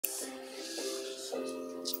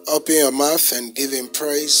Open your mouth and give him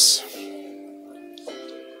praise.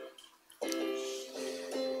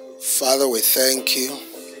 Father, we thank you.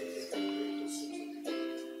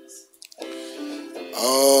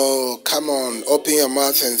 Oh, come on, open your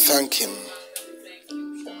mouth and thank him.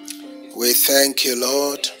 We thank you,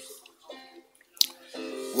 Lord.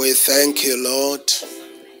 We thank you, Lord.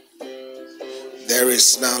 There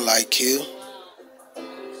is none like you.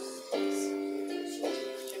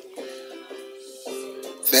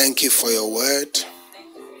 Thank you for your word.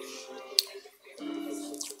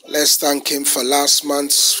 Let's thank him for last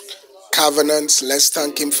month's covenants. Let's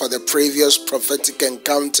thank him for the previous prophetic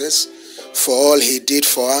encounters, for all he did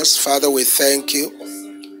for us. Father, we thank you.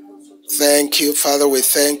 Thank you, Father, we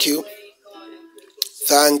thank you.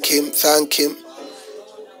 Thank him, for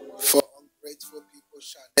ungrateful people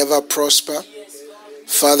shall never prosper.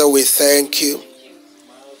 Father, we thank you.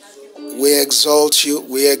 We exalt you,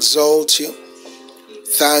 we exalt you.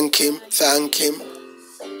 Thank him, thank him.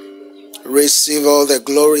 Receive all the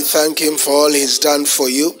glory. Thank him for all he's done for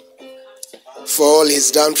you, for all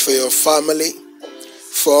he's done for your family,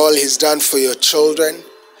 for all he's done for your children.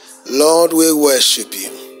 Lord, we worship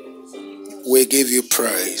you. We give you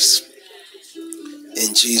praise.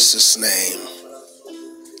 In Jesus' name,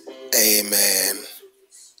 amen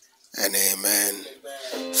and amen.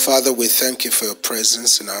 Father, we thank you for your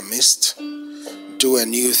presence in our midst. Do a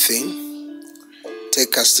new thing.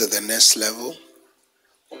 Take us to the next level.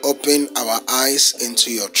 Open our eyes into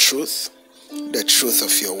your truth, the truth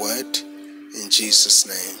of your word. In Jesus'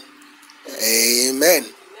 name, amen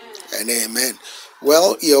and amen.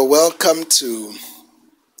 Well, you're welcome to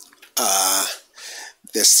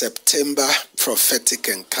the September Prophetic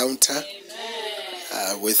Encounter.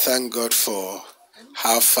 We thank God for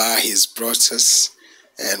how far he's brought us,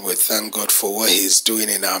 and we thank God for what he's doing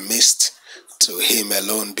in our midst. To him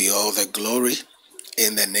alone be all the glory,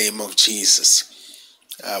 in the name of Jesus.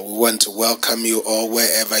 We want to welcome you all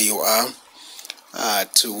wherever you are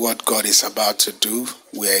to what God is about to do.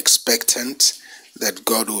 We are expectant that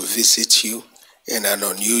God will visit you in an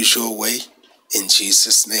unusual way, in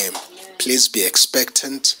Jesus' name. Please be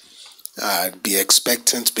expectant. Be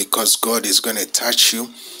expectant, because God is going to touch you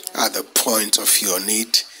at the point of your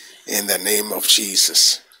need, in the name of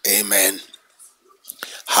Jesus. Amen.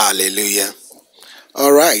 Hallelujah.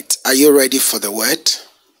 All right. Are you ready for the word?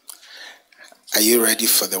 Are you ready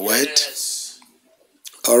for the word? Yes.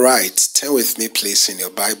 All right. Turn with me, please, in your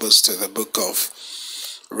Bibles to the book of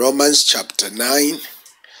Romans chapter 9,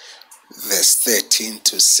 verse 13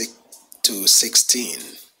 to 16.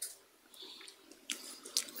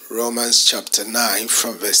 Romans chapter 9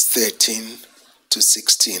 from verse 13 to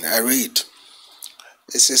 16. I read.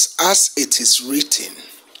 It says, as it is written,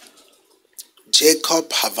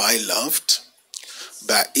 Jacob have I loved,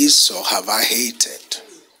 but Esau have I hated.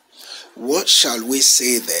 What shall we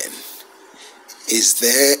say then? Is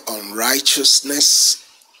there unrighteousness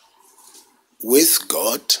with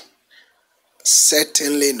God?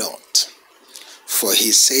 Certainly not. For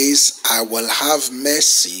he says, I will have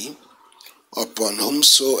mercy upon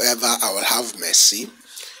whomsoever I will have mercy,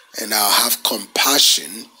 and I'll have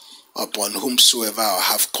compassion upon whomsoever I'll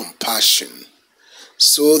have compassion.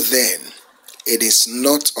 So then, it is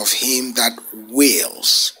not of him that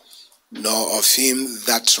wills, nor of him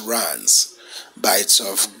that runs, but it's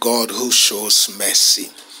of God who shows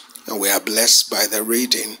mercy. And we are blessed by the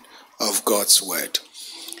reading of God's word.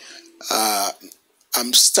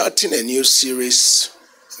 I'm starting a new series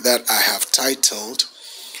that I have titled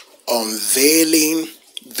Unveiling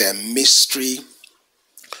the Mystery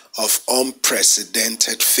of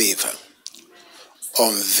Unprecedented Favor.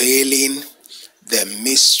 Unveiling the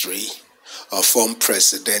Mystery of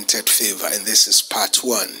Unprecedented Favor. And this is part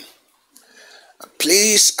 1.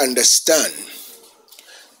 Please understand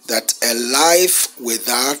that a life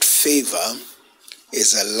without favor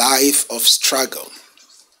is a life of struggle.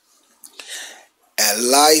 A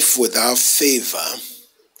life without favor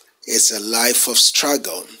is a life of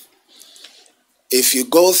struggle. If you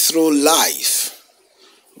go through life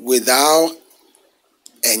without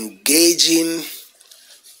engaging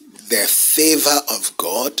the favor of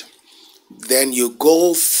God, then you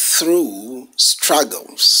go through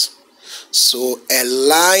struggles. So a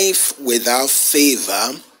life without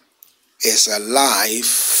favor is a life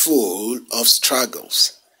full of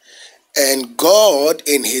struggles. And God,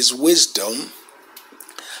 in his wisdom,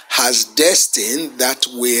 has destined that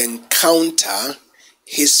we encounter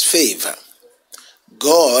his favor.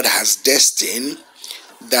 God has destined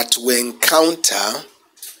that we encounter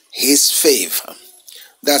his favor.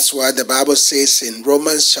 That's why the Bible says in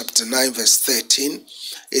Romans chapter 9 verse 13,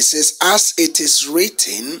 it says, as it is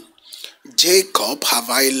written, Jacob have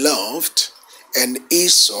I loved, and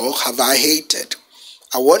Esau have I hated.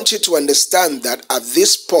 I want you to understand that at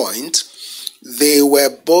this point, they were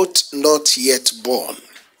both not yet born.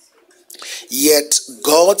 Yet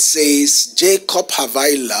God says, Jacob have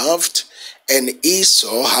I loved, and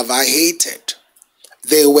Esau have I hated.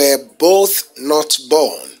 They were both not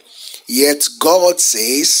born. Yet God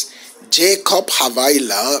says, Jacob have I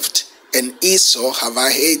loved, and Esau have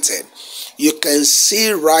I hated. You can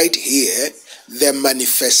see right here the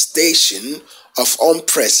manifestation of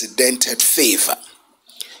unprecedented favor.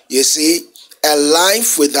 You see, a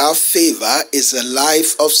life without favor is a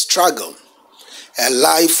life of struggle. A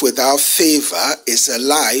life without favor is a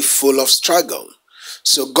life full of struggle.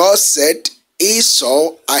 So God said,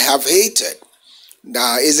 Esau I have hated.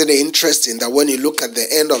 Now, isn't it interesting that when you look at the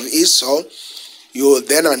end of Esau, you will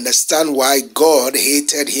then understand why God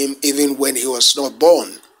hated him even when he was not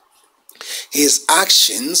born. His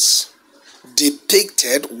actions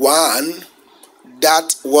depicted one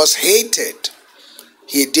that was hated.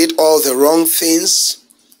 He did all the wrong things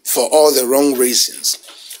for all the wrong reasons.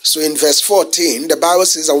 So in verse 14, the Bible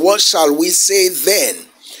says, what shall we say then?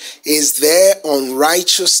 Is there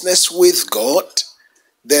unrighteousness with God?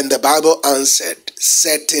 Then the Bible answered,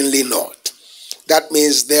 certainly not. That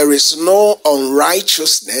means there is no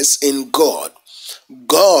unrighteousness in God.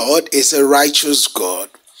 God is a righteous God.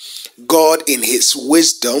 God in his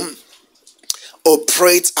wisdom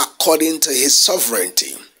operates according to his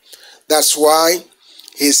sovereignty. That's why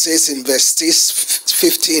he says in verse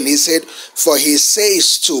 15, he said, for he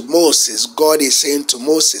says to Moses, God is saying to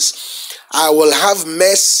Moses, I will have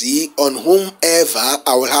mercy on whomever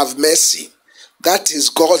I will have mercy. That is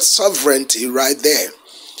God's sovereignty right there.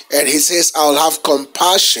 And he says, I will have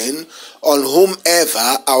compassion on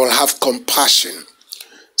whomever I will have compassion.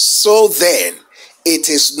 So then, it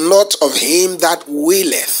is not of him that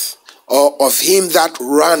willeth, or of him that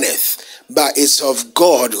runneth, but it's of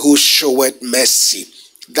God who showeth mercy.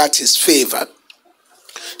 That is favor.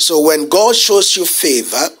 So when God shows you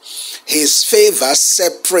favor, his favor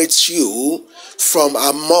separates you from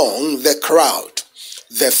among the crowd.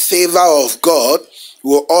 The favor of God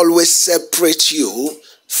will always separate you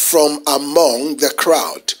from among the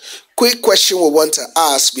crowd. Quick question we want to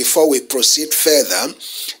ask before we proceed further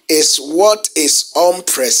is, what is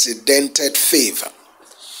unprecedented favor?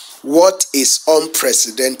 What is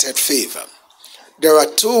unprecedented favor? There are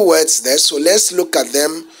two words there, so let's look at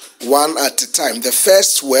them one at a time. The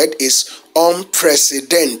first word is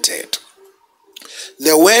unprecedented.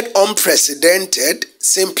 The word unprecedented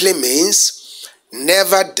simply means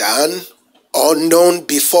never done or known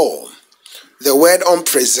before. The word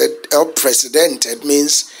unprecedented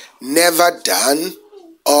means never done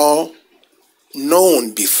or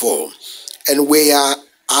known before. And we are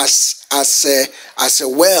as a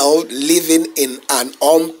world living in an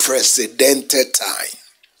unprecedented time.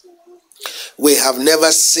 We have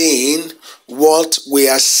never seen what we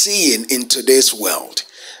are seeing in today's world,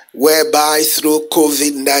 whereby through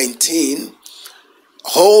COVID-19,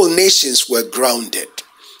 whole nations were grounded.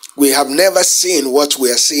 We have never seen what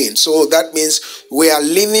we are seeing. So that means we are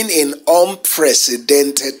living in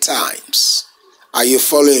unprecedented times. Are you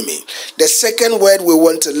following me? The second word we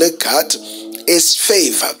want to look at is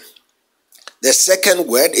favor. The second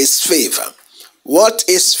word is favor. What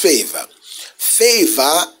is favor?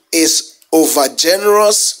 Favor is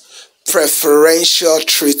overgenerous preferential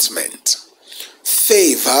treatment.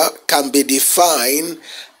 Favor can be defined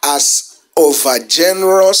as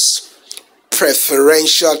overgenerous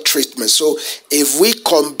preferential treatment. So if we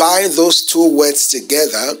combine those two words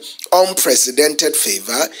together, unprecedented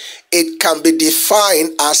favor, it can be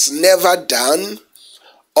defined as never done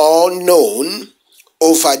or known,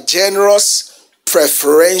 overgenerous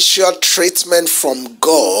preferential treatment from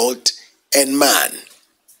God and man.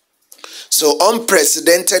 So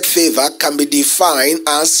unprecedented favor can be defined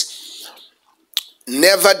as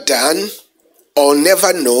never done or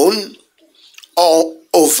never known, or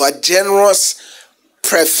overgenerous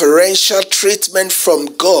preferential treatment from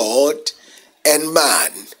God and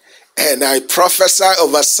man. And I prophesy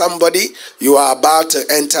over somebody, you are about to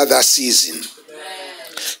enter that season.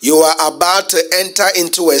 You are about to enter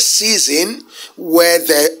into a season where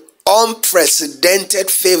the unprecedented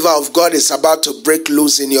favor of God is about to break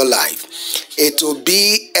loose in your life. It will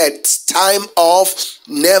be a time of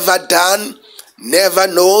never done, never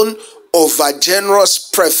known,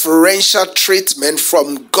 overgenerous preferential treatment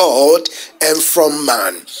from God and from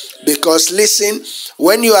man. Because listen,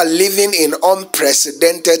 when you are living in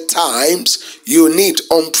unprecedented times, you need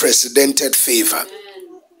unprecedented favor.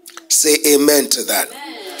 Say amen to that.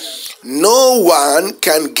 No one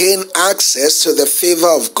can gain access to the favor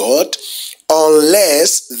of God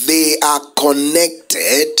unless they are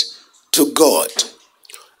connected to God.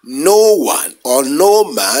 No one or no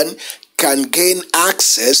man can gain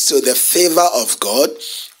access to the favor of God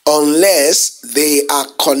unless they are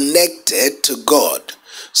connected to God.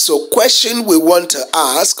 So question we want to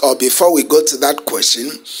ask, or before we go to that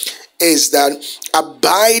question, is that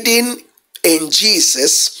abiding in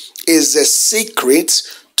Jesus is the secret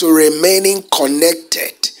to remaining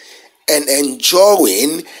connected and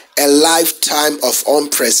enjoying a lifetime of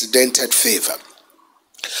unprecedented favor.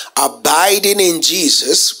 Abiding in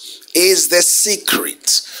Jesus is the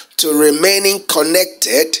secret to remaining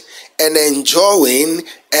connected and enjoying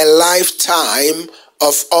a lifetime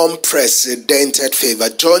of unprecedented favor.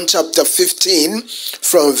 John chapter 15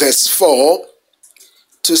 from verse 4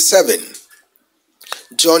 to 7.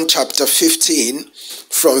 John chapter 15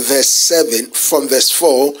 from verse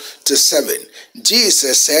 4 to 7.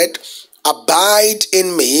 Jesus said, "Abide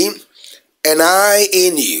in me and I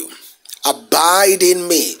in you." Abide in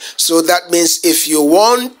me. So that means if you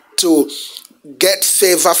want to get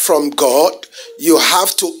favor from God, you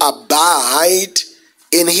have to abide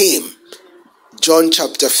in him. John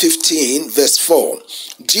chapter 15 verse 4.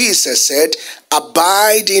 Jesus said,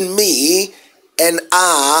 "Abide in me and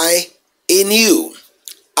I in you."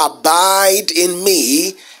 Abide in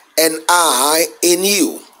me and I in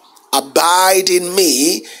you. Abide in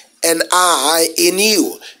me and I in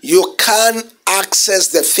you. You can't access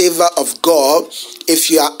the favor of God if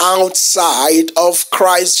you are outside of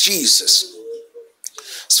Christ Jesus.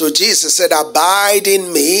 So Jesus said, "Abide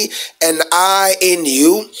in me and I in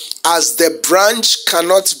you, as the branch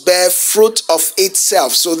cannot bear fruit of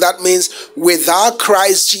itself." So that means without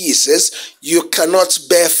Christ Jesus, you cannot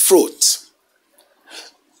bear fruit.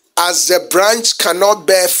 As the branch cannot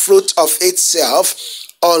bear fruit of itself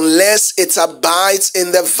unless it abides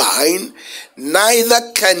in the vine,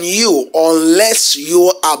 neither can you unless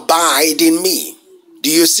you abide in me.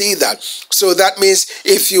 Do you see that? So that means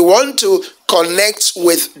if you want to connect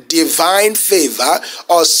with divine favor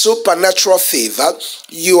or supernatural favor,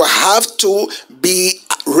 you have to be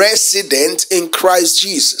resident in Christ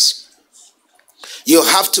Jesus. You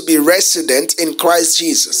have to be resident in Christ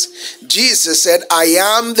Jesus. Jesus said, "I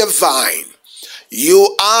am the vine,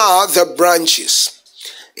 you are the branches.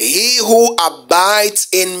 He who abides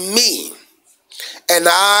in me and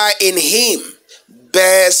I in him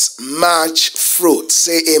bears much fruit."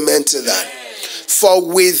 Say amen to that. For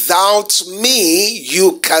without me,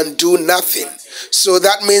 you can do nothing. So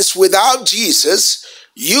that means without Jesus,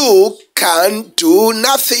 you can do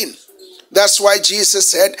nothing. That's why Jesus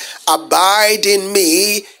said, "Abide in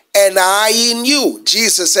me and I in you."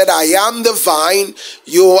 Jesus said, "I am the vine,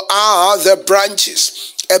 you are the branches."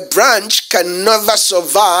 A branch can never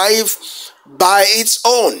survive by its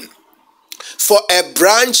own. For a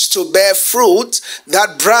branch to bear fruit,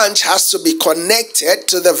 that branch has to be connected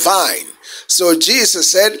to the vine. So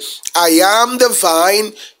Jesus said, "I am the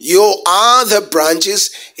vine, you are the branches.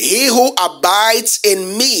 He who abides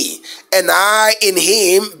in me and I in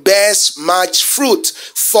him bears much fruit.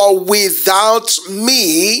 For without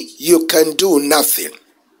me, you can do nothing."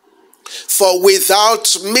 For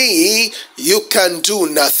without me, you can do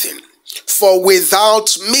nothing. For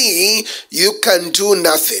without me, you can do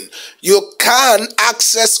nothing. You can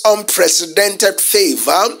access unprecedented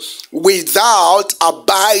favor without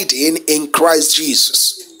abiding in Christ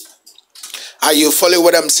Jesus. Are you following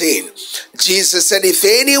what I'm saying? Jesus said, "If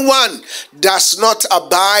anyone does not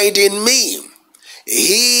abide in me,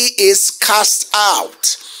 he is cast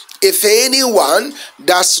out. If anyone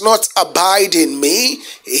does not abide in me,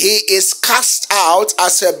 he is cast out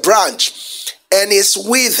as a branch and is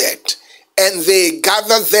withered, and they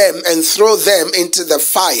gather them and throw them into the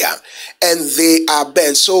fire, and they are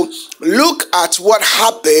burned." So look at what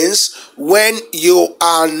happens when you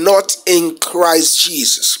are not in Christ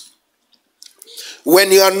Jesus.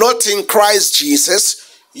 When you are not in Christ Jesus,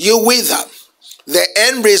 you wither. The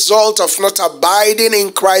end result of not abiding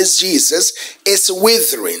in Christ Jesus is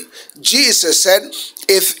withering. Jesus said,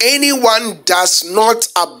 "If anyone does not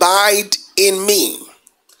abide in me,"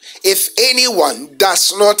 if anyone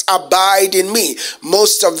does not abide in me.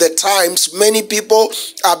 Most of the times, many people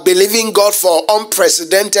are believing God for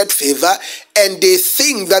unprecedented favor, and they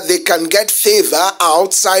think that they can get favor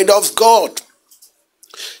outside of God.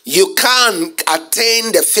 You can't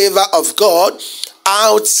attain the favor of God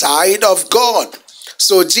outside of God.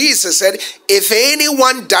 So Jesus said, "If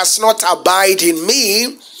anyone does not abide in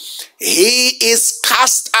me, he is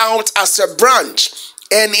cast out as a branch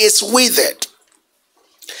and is withered.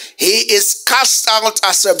 he is cast out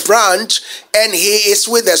as a branch and he is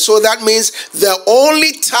withered. So that means the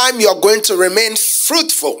only time you're going to remain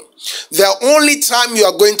fruitful, the only time you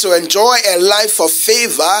are going to enjoy a life of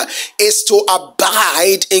favor is to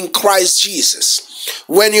abide in Christ Jesus.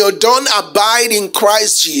 When you don't abide in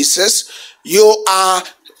Christ Jesus, you are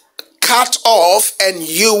cut off and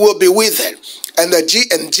you will be withered. And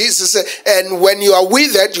Jesus said, and when you are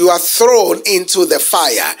withered, you are thrown into the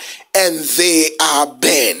fire and they are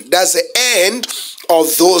burned. That's the end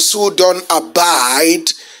of those who don't abide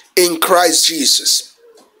in Christ Jesus.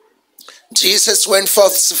 Jesus went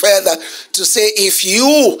forth further to say, if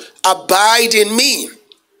you abide in me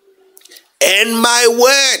and my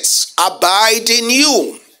words abide in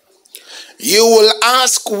you, you will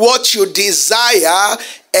ask what you desire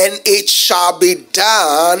and it shall be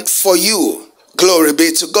done for you. Glory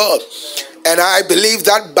be to God. And I believe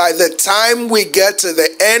that by the time we get to the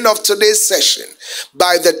end of today's session,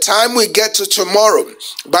 by the time we get to tomorrow,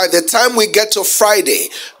 by the time we get to Friday,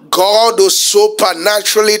 God will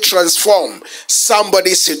supernaturally transform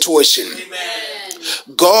somebody's situation.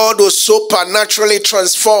 Amen. God will supernaturally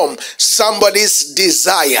transform somebody's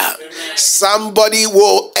desire. Amen. Somebody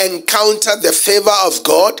will encounter the favor of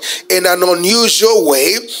God in an unusual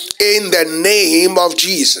way in the name of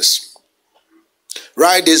Jesus.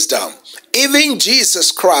 Write this down. Even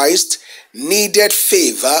Jesus Christ needed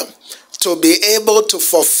favor to be able to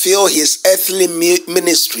fulfill his earthly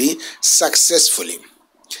ministry successfully.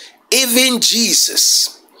 Even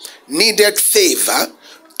Jesus needed favor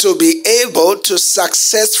to be able to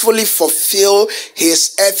successfully fulfill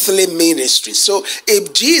his earthly ministry. So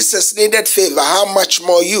if Jesus needed favor, how much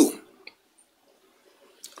more you?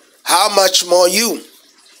 How much more you?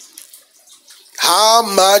 How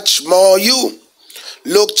much more you?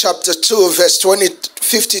 Luke chapter 2 verse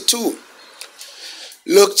 52.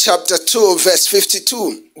 Luke chapter 2 verse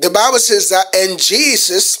 52. The Bible says that, and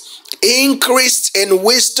Jesus increased in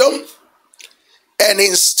wisdom and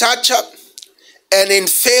in stature and in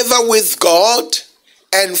favor with God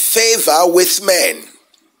and favor with men.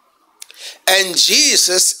 And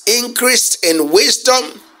Jesus increased in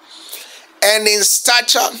wisdom and in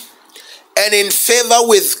stature and in favor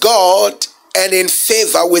with God and in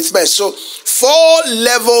favor with men. So 4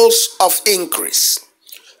 levels of increase.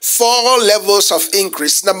 4 levels of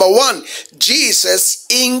increase. Number 1, Jesus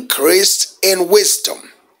increased in wisdom.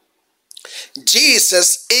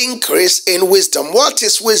 Jesus increased in wisdom. What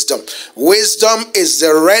is wisdom? Wisdom is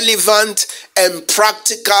the relevant and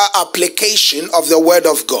practical application of the word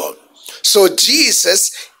of God. So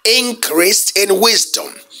Jesus increased in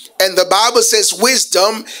wisdom. And the Bible says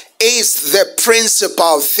wisdom is the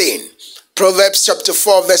principal thing. Proverbs chapter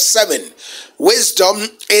 4 verse 7. Wisdom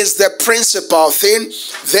is the principal thing,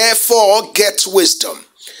 therefore get wisdom.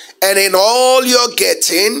 And in all you're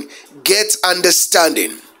getting, get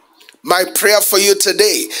understanding. My prayer for you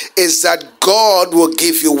today is that God will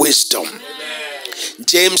give you wisdom. Amen.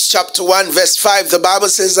 James chapter 1 verse 5, the Bible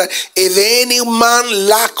says that if any man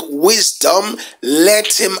lack wisdom,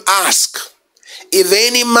 let him ask. If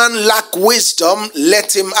any man lack wisdom,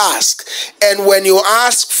 let him ask. And when you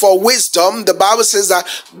ask for wisdom, the Bible says that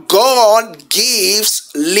God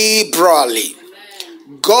gives liberally.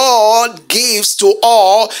 God gives to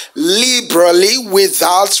all liberally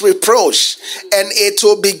without reproach, and it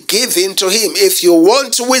will be given to him. If you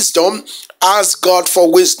want wisdom, ask God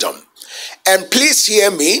for wisdom. And please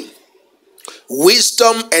hear me,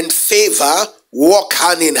 wisdom and favor walk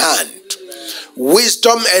hand in hand.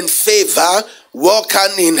 Wisdom and favor walk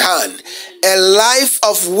hand in hand. A life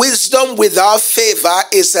of wisdom without favor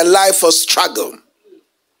is a life of struggle.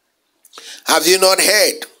 Have you not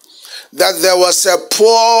heard that there was a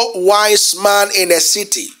poor wise man in a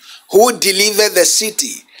city who delivered the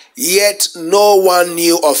city, yet no one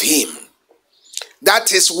knew of him?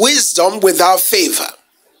 That is wisdom without favor.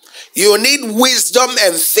 You need wisdom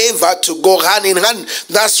and favor to go hand in hand.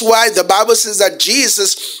 That's why the Bible says that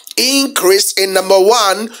Jesus increased in number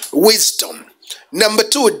 1, wisdom. Number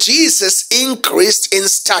 2, Jesus increased in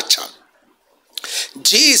stature.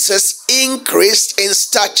 Jesus increased in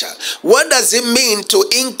stature. What does it mean to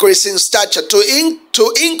increase in stature?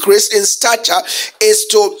 To increase in stature is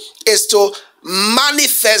to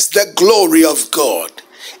manifest the glory of God.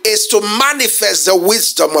 Is to manifest the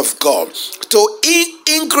wisdom of God. To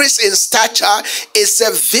increase in stature is a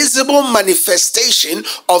visible manifestation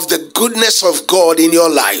of the goodness of God in your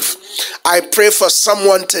life. I pray for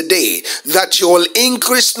someone today that you will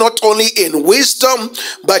increase not only in wisdom,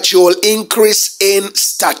 but you will increase in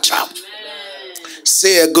stature. Amen.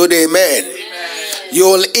 Say a good amen. Amen. You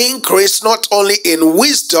will increase not only in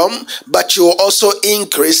wisdom, but you will also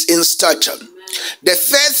increase in stature. The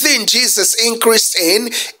third thing Jesus increased in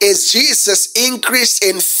is Jesus increased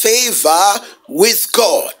in favor with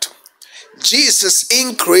God. Jesus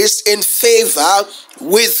increased in favor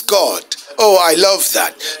with God. Oh, I love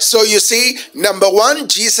that. So you see, number one,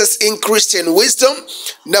 Jesus increased in wisdom.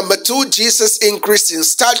 Number two, Jesus increased in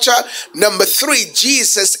stature. Number three,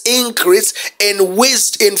 Jesus increased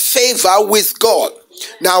in favor with God.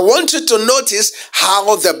 Now, I want you to notice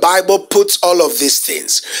how the Bible puts all of these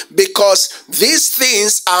things, because these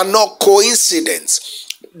things are not coincidence.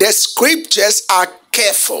 The scriptures are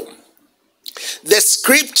careful. The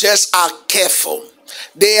scriptures are careful.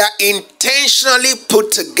 They are intentionally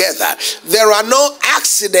put together. There are no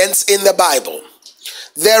accidents in the Bible.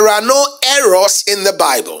 There are no errors in the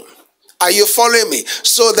Bible. Are you following me?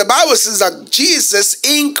 So the Bible says that Jesus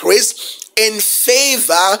increased in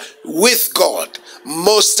favor with God.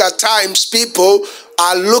 Most of the times people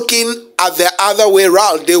are looking at the other way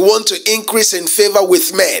around. They want to increase in favor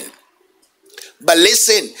with men. But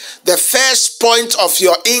listen, the first point of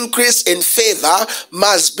your increase in favor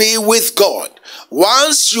must be with God.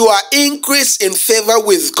 Once you are increased in favor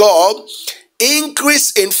with God,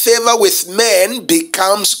 increase in favor with men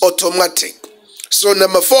becomes automatic. So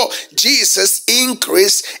number four, Jesus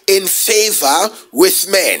increased in favor with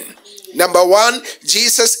men. Number one,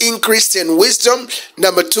 Jesus increased in wisdom.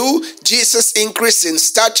 Number two, Jesus increased in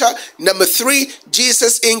stature. Number three,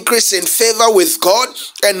 Jesus increased in favor with God.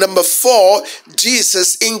 And number four,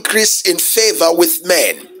 Jesus increased in favor with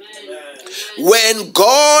men. When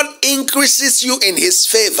God increases you in his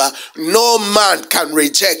favor, no man can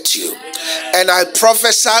reject you. And I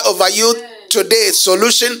prophesy over you today,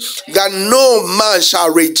 solution, that no man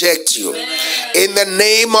shall reject you. In the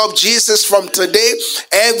name of Jesus, from today,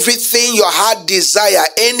 everything your heart desire,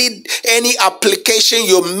 any application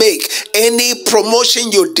you make, any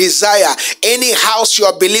promotion you desire, any house you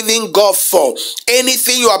are believing God for,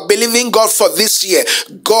 anything you are believing God for this year,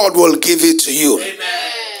 God will give it to you.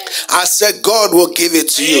 Amen. I said God will give it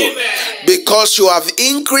to you. Amen. Because you have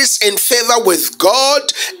increased in favor with God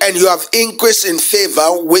and you have increased in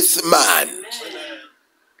favor with man. Amen.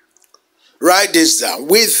 Write this down.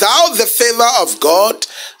 Without the favor of God,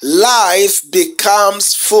 life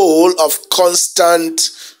becomes full of constant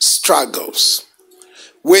struggles.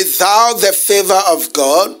 Without the favor of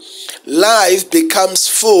God, life becomes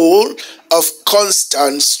full of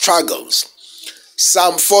constant struggles.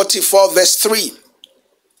 Psalm 44 verse 3.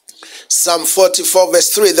 Psalm 44 verse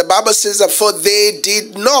 3. The Bible says that for they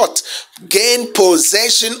did not gain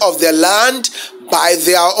possession of the land by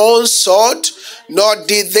their own sword, nor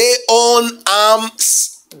did their own arm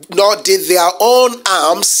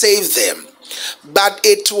save them. But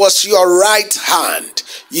it was your right hand,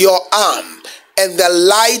 your arm, and the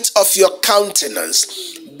light of your countenance,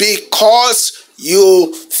 because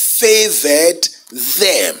you favored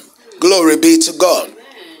them. Glory be to God.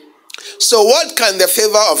 So what can the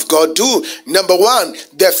favor of God do? Number one,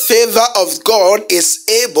 the favor of God is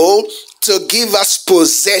able to give us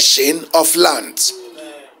possession of land.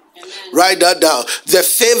 Write that down. The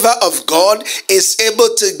favor of God is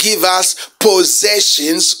able to give us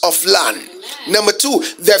possessions of land. Number two,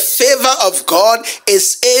 the favor of God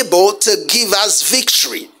is able to give us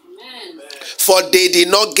victory. For they did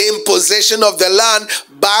not gain possession of the land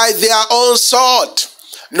by their own sword,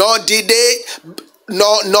 nor did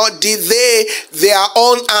their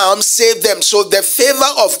own arm save them. So the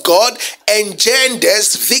favor of God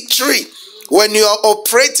engenders victory. When you are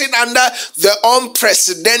operating under the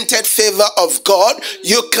unprecedented favor of God,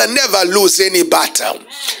 you can never lose any battle.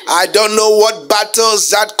 I don't know what battles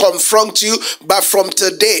that confront you, but from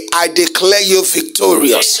today, I declare you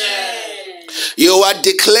victorious. You are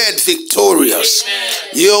declared victorious.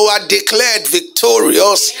 You are declared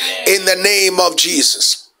victorious in the name of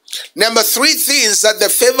Jesus. Number three things that the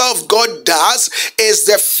favor of God does is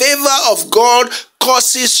the favor of God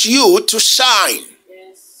causes you to shine.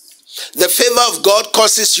 The favor of God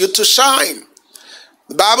causes you to shine.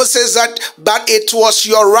 The Bible says that, but it was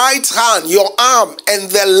your right hand, your arm, and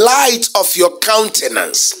the light of your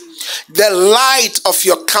countenance. The light of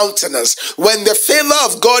your countenance. When the favor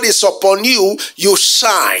of God is upon you, you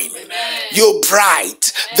shine. Amen. You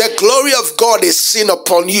bright. Amen. The glory of God is seen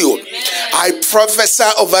upon you. Amen. I prophesy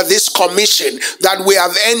over this commission that we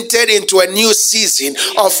have entered into a new season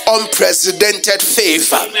of unprecedented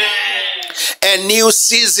favor. Amen. A new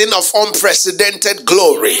season of unprecedented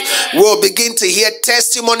glory. We'll begin to hear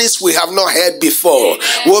testimonies we have not heard before.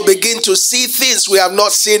 We'll begin to see things we have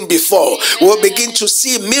not seen before. We'll begin to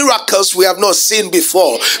see miracles we have not seen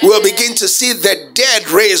before. We'll begin to see the dead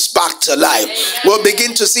raised back to life. We'll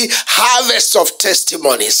begin to see harvest of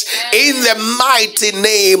testimonies in the mighty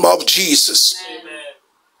name of Jesus.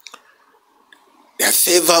 The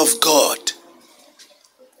favor of God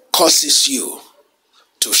causes you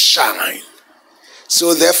to shine.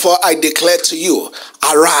 So therefore I declare to you,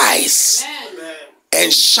 arise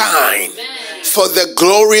and shine, for the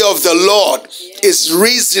glory of the Lord is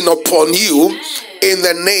risen upon you in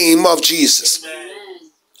the name of Jesus.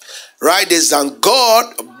 Write this down.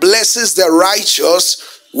 God blesses the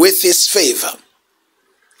righteous with his favor.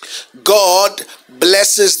 God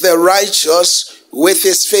blesses the righteous with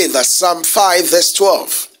his favor. Psalm 5 verse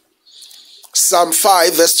 12. Psalm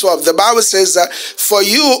 5 verse 12. The Bible says that, for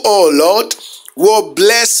you, O Lord, will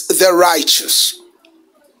bless the righteous.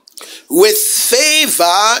 With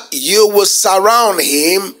favor you will surround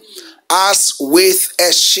him as with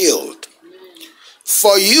a shield.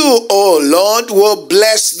 For you, O Lord, will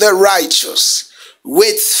bless the righteous.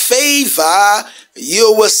 With favor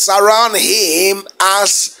you will surround him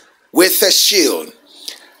as with a shield.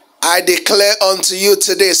 I declare unto you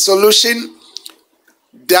today, solution,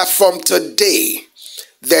 that from today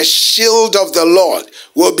the shield of the Lord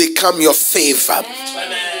will become your favor.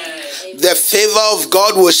 Amen. The favor of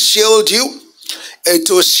God will shield you. It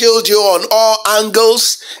will shield you on all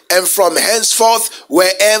angles, and from henceforth,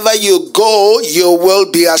 wherever you go, you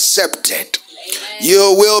will be accepted. Amen.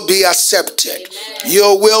 You will be accepted. Amen.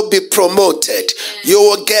 You will be promoted. Amen. You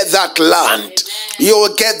will get that land. Amen. You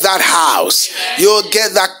will get that house. Amen. You will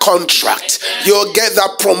get that contract. Amen. You will get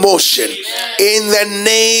that promotion. Amen. In the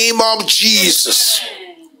name of Jesus. Amen.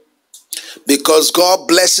 Because God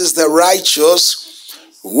blesses the righteous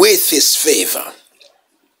with his favor.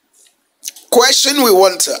 Question we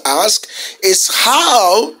want to ask is,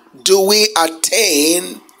 how do we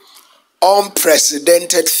attain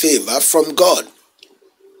unprecedented favor from God?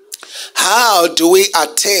 How do we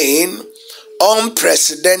attain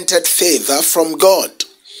unprecedented favor from God?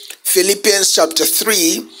 Philippians chapter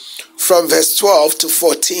 3 from verse 12 to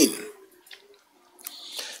 14.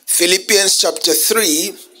 Philippians chapter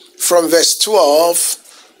 3 from verse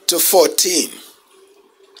 12 to 14.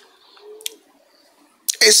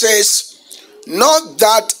 It says, not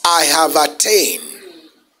that I have attained,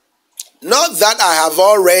 not that I have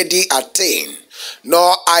already attained,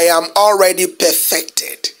 nor I am already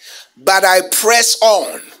perfected, but I press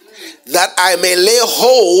on, that I may lay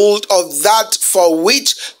hold of that for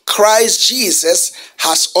which Christ Jesus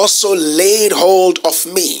has also laid hold of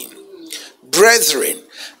me. Brethren,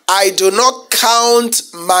 I do not count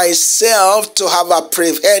myself to have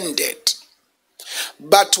apprehended,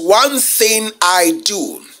 but one thing I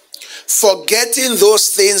do, forgetting those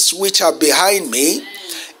things which are behind me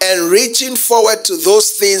and reaching forward to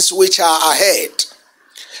those things which are ahead.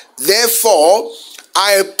 Therefore,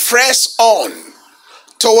 I press on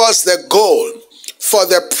towards the goal for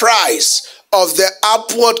the prize of the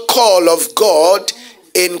upward call of God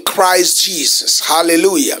in Christ Jesus.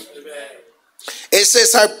 Hallelujah. It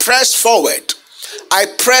says, I press forward. I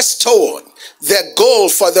press toward the goal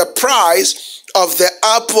for the prize of the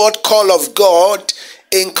upward call of God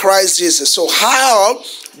in Christ Jesus. So how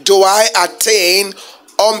do I attain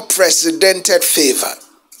unprecedented favor?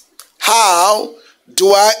 How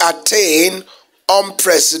do I attain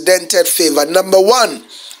unprecedented favor? Number one,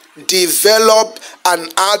 develop an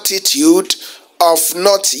attitude of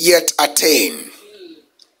not yet attained.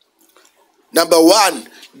 Number one,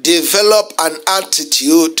 develop an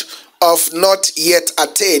attitude of not yet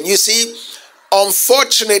attained. You see,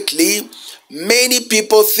 unfortunately, many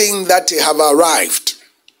people think that they have arrived.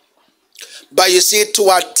 But you see, to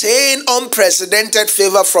attain unprecedented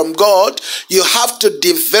favor from God, you have to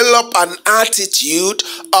develop an attitude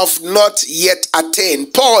of not yet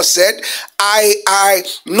attained. Paul said, I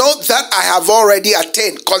know that I have already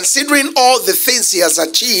attained. Considering all the things he has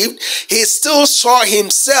achieved, he still saw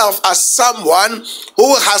himself as someone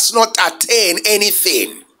who has not attained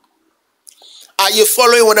anything. Are you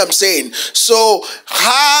following what I'm saying? So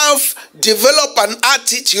develop an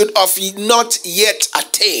attitude of not yet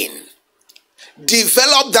attained.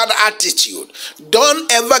 Develop that attitude.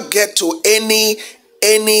 Don't ever get to any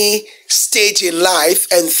stage in life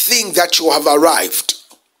and think that you have arrived.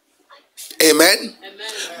 Amen?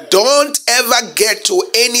 Amen. Don't ever get to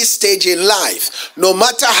any stage in life, no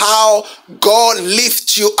matter how God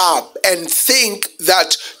lifts you up, and think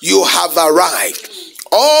that you have arrived.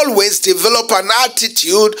 Always develop an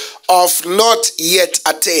attitude of not yet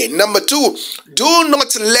attained. Number 2, do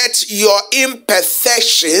not let your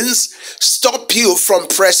imperfections stop you from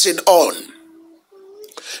pressing on.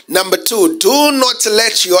 Number 2, do not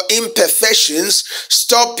let your imperfections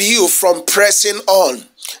stop you from pressing on.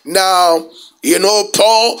 Now, you know,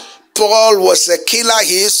 Paul was a killer.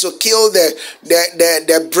 He used to kill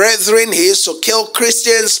the brethren. He used to kill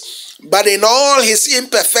Christians. But in all his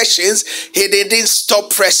imperfections, he didn't stop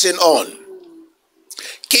pressing on.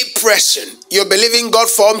 Keep pressing. You're believing God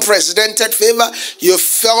for unprecedented favor. You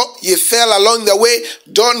fell along the way.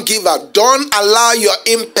 Don't give up. Don't allow your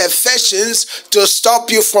imperfections to stop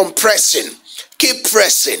you from pressing. Keep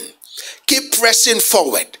pressing. Keep pressing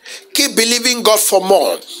forward. Keep believing God for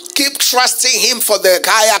more. Keep trusting him for the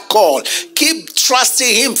higher call. Keep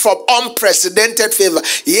trusting him for unprecedented favor.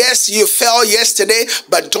 Yes, you fell yesterday,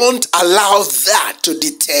 but don't allow that to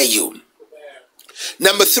deter you.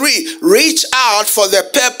 Number 3, reach out for the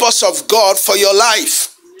purpose of God for your life.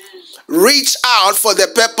 Reach out for the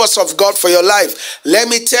purpose of God for your life. Let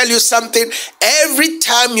me tell you something. Every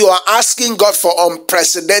time you are asking God for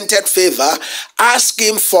unprecedented favor, ask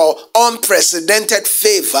him for unprecedented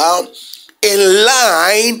favor in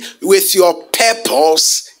line with your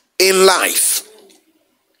purpose in life.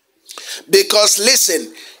 Because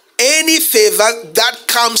listen, any favor that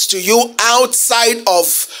comes to you outside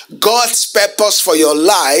of God's purpose for your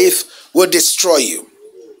life will destroy you.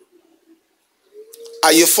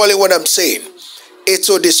 Are you following what I'm saying? It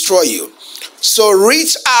will destroy you. So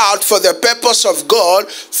reach out for the purpose of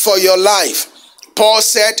God for your life. Paul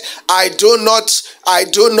said, I do not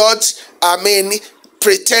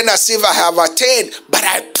pretend as if I have attained, but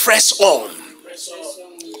I press on.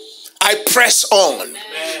 I press on.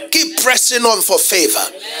 Amen. Keep pressing on for favor.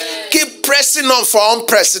 Amen. Keep pressing on for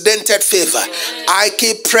unprecedented favor. Amen. I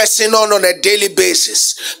keep pressing on a daily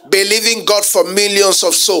basis, believing God for millions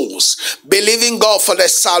of souls, believing God for the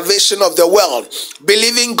salvation of the world,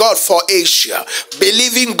 believing God for Asia,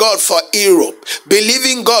 believing God for Europe,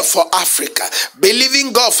 believing God for Africa,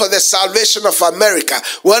 believing God for the salvation of America.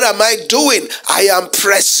 What am I doing? I am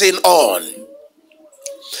pressing on.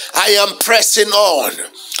 I am pressing on.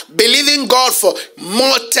 Believing God for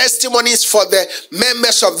more testimonies for the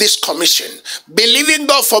members of this commission. Believing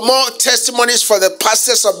God for more testimonies for the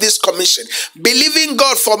pastors of this commission. Believing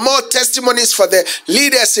God for more testimonies for the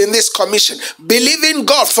leaders in this commission. Believing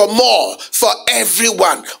God for more for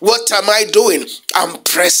everyone. What am I doing? I'm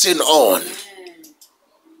pressing on.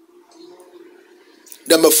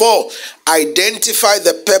 Number 4, identify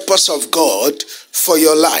the purpose of God for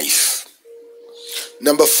your life.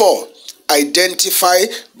 Number 4, identify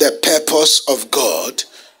the purpose of God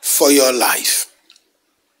for your life.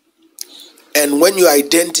 And when you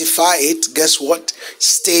identify it, guess what?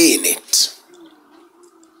 Stay in it.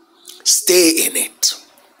 Stay in it.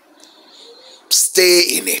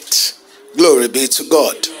 Stay in it. Glory be to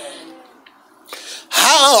God.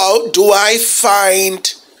 How do I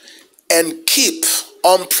find and keep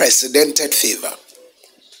unprecedented favor?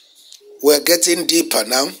 We're getting deeper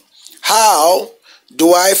now. How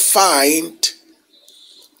do I find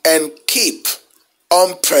and keep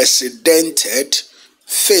unprecedented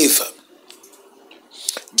favor?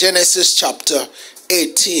 Genesis chapter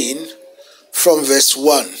 18 from verse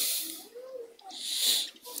 1.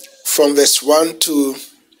 From verse 1 to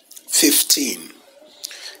 15.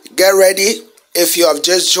 Get ready. If you have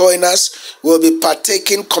just joined us, we'll be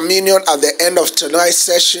partaking communion at the end of tonight's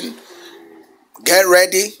session. Get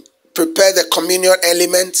ready. Prepare the communion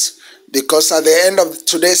elements. Because at the end of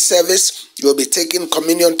today's service, you'll be taking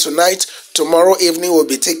communion tonight. Tomorrow evening, we'll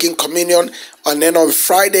be taking communion. And then on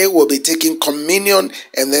Friday, we'll be taking communion.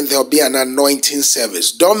 And then there'll be an anointing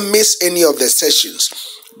service. Don't miss any of the sessions.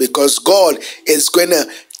 Because God is going to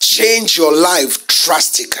change your life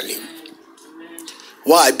drastically.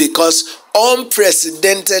 Why? Because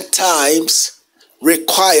unprecedented times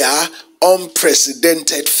require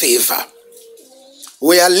unprecedented favor.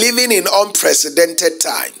 We are living in unprecedented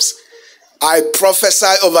times. I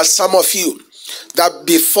prophesy over some of you that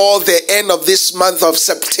before the end of this month of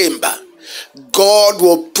September, God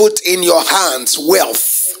will put in your hands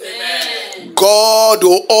wealth. Amen. God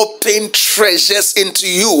will open treasures into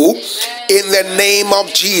you. Amen. In the name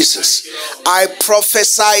of Jesus. I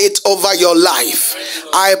prophesy it over your life.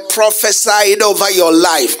 I prophesy it over your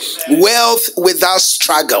life. Wealth without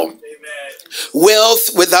struggle. Wealth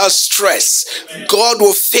without stress. God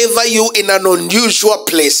will favor you in an unusual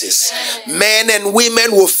places. Men and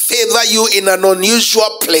women will favor you in an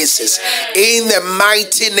unusual places. In the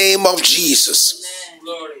mighty name of Jesus.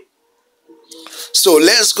 So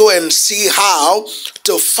let's go and see how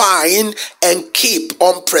to find and keep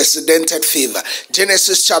unprecedented favor.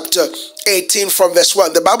 Genesis chapter 18 from verse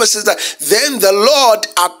 1. The Bible says that then the Lord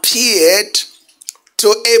appeared to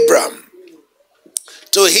Abram,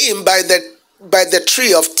 to him by the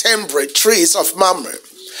tree of trees of Mamre.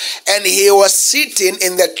 And he was sitting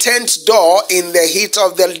in the tent door in the heat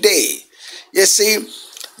of the day. You see,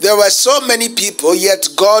 there were so many people, yet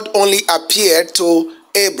God only appeared to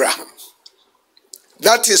Abraham.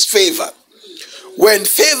 That is favor. When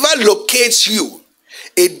favor locates you,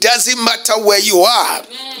 it doesn't matter where you are.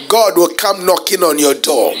 God will come knocking on your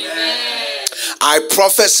door. I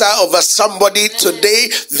prophesy over somebody today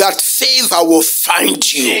that favor will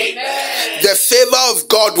find you. The favor of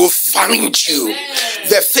God will find you.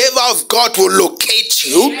 The favor of God will locate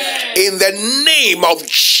you in the name of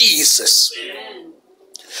Jesus.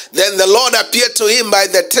 Then the Lord appeared to him by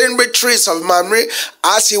the tender trees of Mamre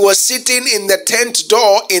as he was sitting in the tent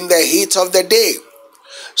door in the heat of the day.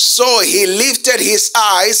 So he lifted his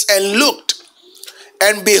eyes and looked,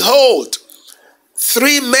 and behold,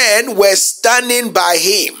 3 men were standing by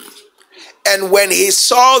him. And when he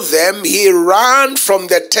saw them, he ran from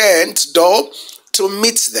the tent door to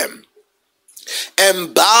meet them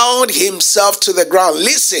and bowed himself to the ground.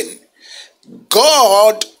 Listen,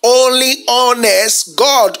 God only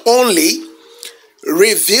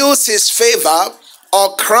reveals his favor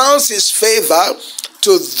or crowns his favor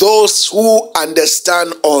to those who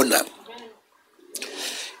understand honor.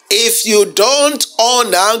 If you don't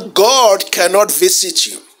honor, God cannot visit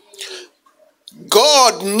you.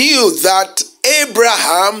 God knew that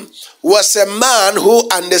Abraham was a man who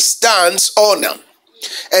understands honor.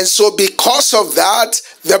 And so because of that,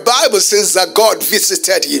 the Bible says that God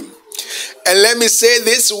visited him. And let me say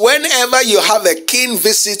this, whenever you have a king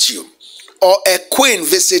visit you, or a queen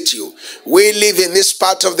visit you. We live in this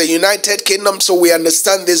part of the United Kingdom, so we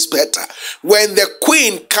understand this better. When the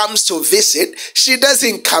queen comes to visit, she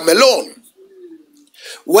doesn't come alone.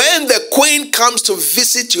 When the queen comes to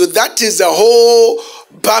visit you, that is the whole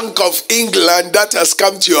Bank of England that has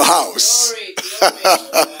come to your house.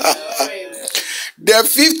 The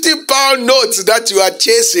 £50 notes that you are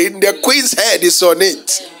chasing, the queen's head is on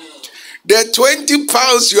it. The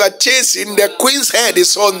 £20 you are chasing, the queen's head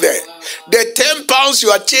is on there. The £10 you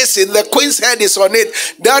are chasing, the queen's head is on it.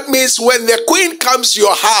 That means when the queen comes to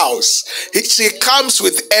your house, she comes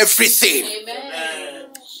with everything.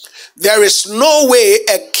 Amen. There is no way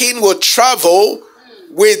a king will travel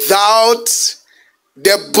without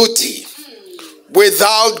the booty,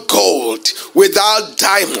 without gold, without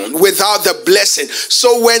diamond, without the blessing.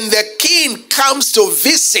 So when the king comes to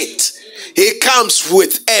visit, he comes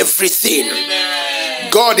with everything.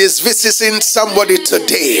 Amen. God is visiting somebody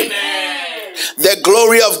today. Amen. The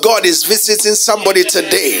glory of God is visiting somebody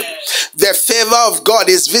today. The favor of God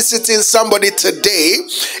is visiting somebody today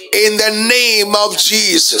in the name of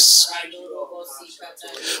Jesus.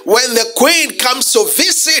 When the queen comes to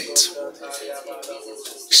visit,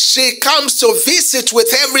 she comes to visit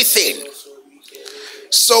with everything.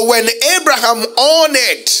 So when Abraham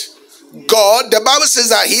honored God, the Bible says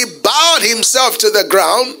that he bowed himself to the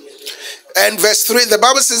ground. And verse 3, the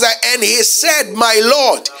Bible says that, and he said, my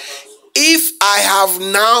Lord, if I have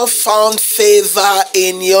now found favor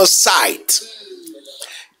in your sight.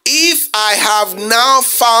 If I have now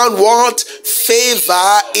found what?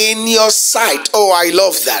 Favor in your sight. Oh, I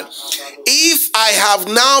love that. If I have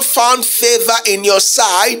now found favor in your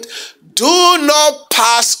sight, do not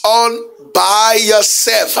pass on by your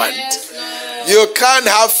servant. Yes, you can't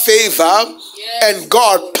have favor and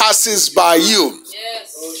God passes by you.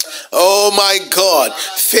 Yes. Oh my God.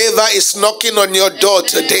 Favor is knocking on your door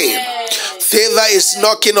today. Favor is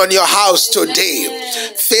knocking on your house today.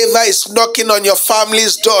 Favor is knocking on your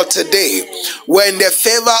family's door today. When the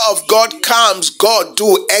favor of God comes, God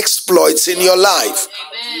do exploits in your life.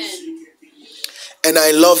 And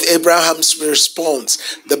I love Abraham's response.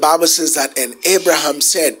 The Bible says that, and Abraham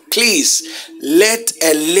said, please let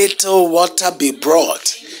a little water be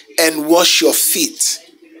brought and wash your feet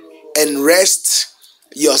and rest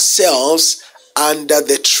yourselves under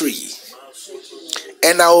the tree.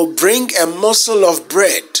 And I will bring a morsel of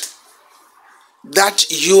bread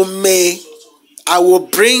that you may, I will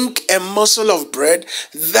bring a morsel of bread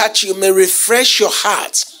that you may refresh your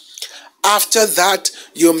heart. After that,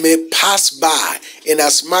 you may pass by,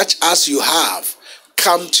 inasmuch as you have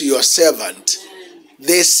come to your servant.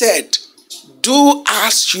 They said, do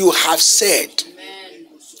as you have said.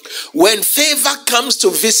 When favor comes to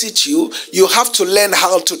visit you, you have to learn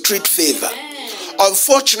how to treat favor.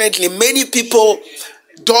 Unfortunately, many people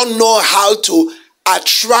don't know how to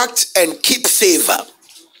attract and keep favor.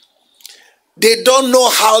 They don't know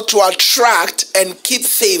how to attract and keep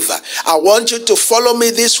favor. I want you to follow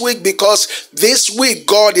me this week, because this week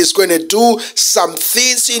God is going to do some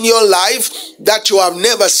things in your life that you have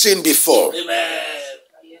never seen before. Amen.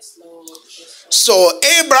 So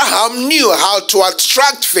Abraham knew how to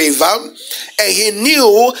attract favor, and he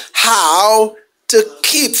knew how to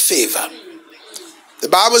keep favor. The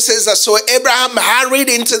Bible says that so Abraham hurried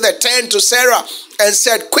into the tent to Sarah and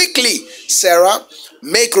said, "Quickly, Sarah,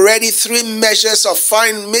 make ready 3 measures of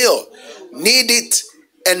fine meal, knead it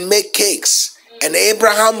and make cakes." And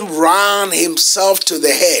Abraham ran himself to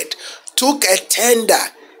the head, took a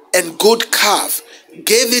tender and good calf,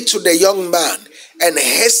 gave it to the young man, and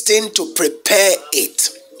hastened to prepare it.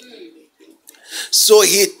 So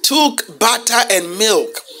he took butter and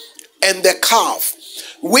milk and the calf,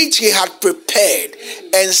 which he had prepared,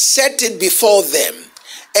 and set it before them.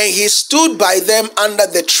 And he stood by them under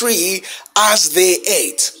the tree as they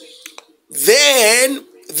ate. Then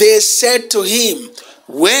they said to him,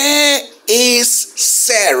 "Where is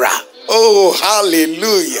Sarah?" Oh,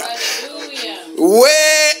 hallelujah.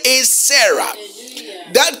 Where is Sarah?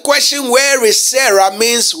 That question, "Where is Sarah?"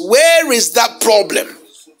 means, where is that problem?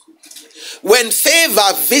 When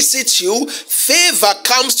favor visits you, favor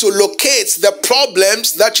comes to locate the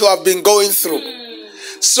problems that you have been going through.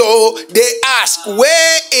 So they ask,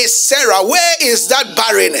 "Where is Sarah? Where is that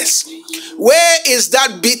barrenness? Where is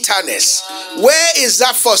that bitterness? Where is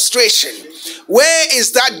that frustration? Where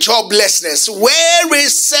is that joblessness? Where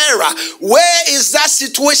is Sarah? Where is that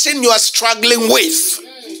situation you are struggling with?"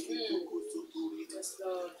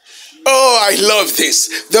 Oh, I love this.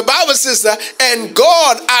 The Bible says that, and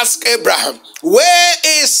God asked Abraham, "Where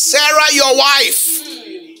is Sarah, your wife?"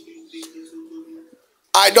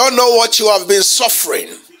 I don't know what you have been suffering.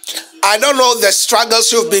 I don't know the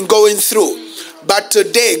struggles you've been going through. But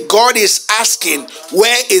today, God is asking,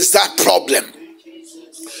 where is that problem?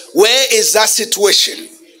 Where is that situation?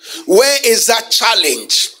 Where is that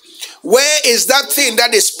challenge? Where is that thing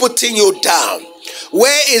that is putting you down?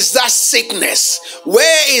 Where is that sickness?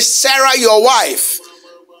 Where is Sarah, your wife?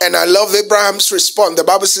 And I love Abraham's response. The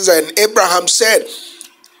Bible says, and Abraham said,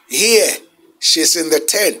 "Here, she's in the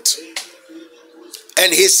tent."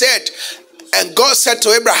 And he said, and God said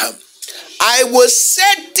to Abraham, "I will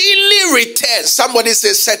certainly return." Somebody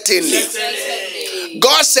says certainly.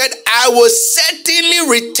 God said, "I will certainly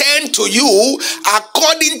return to you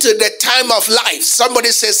according to the time of life."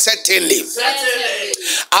 Somebody says certainly. Certainly.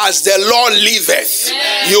 As the Lord liveth,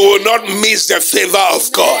 you will not miss the favor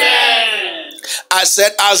of God. I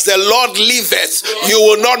said, as the Lord liveth, you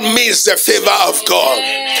will not miss the favor of God.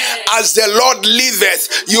 As the Lord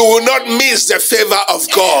liveth, you will not miss the favor of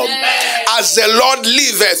God. As the Lord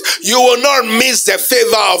liveth, you will not miss the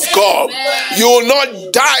favor of God. You will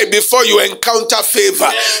not die before you encounter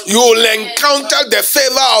favor. You will encounter the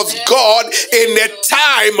favor of God in the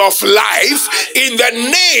time of life, in the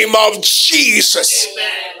name of Jesus.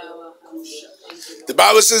 The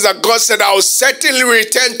Bible says that God said, "I will certainly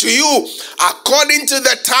return to you according to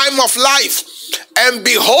the time of life. And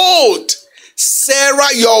behold,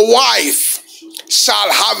 Sarah your wife shall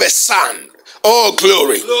have a son." Oh,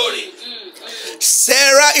 glory.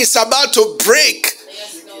 Sarah is about to break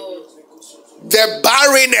the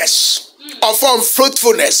barrenness of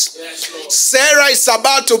unfruitfulness. Sarah is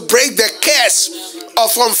about to break the curse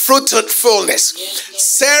of unfruitfulness.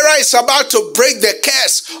 Sarah is about to break the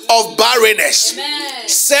curse of barrenness.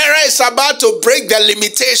 Sarah is about to break the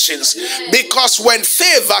limitations, because when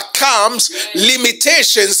favor comes,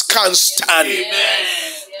 limitations can't stand.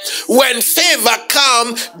 When favor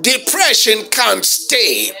comes, depression can't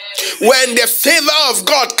stay. When the favor of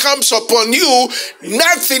God comes upon you,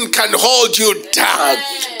 nothing can hold you down.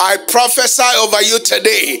 I prophesy over you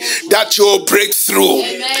today that you'll break through.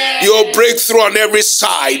 You'll break through on every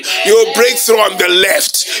side. You'll break through on the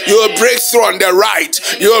left. You'll break through on the right.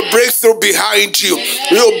 You'll break through behind you.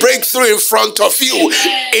 You'll break through in front of you.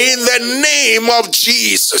 In the name of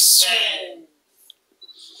Jesus.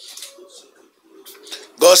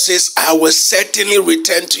 God says, "I will certainly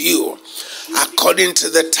return to you according to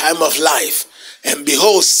the time of life. And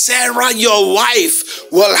behold, Sarah your wife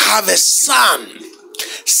will have a son."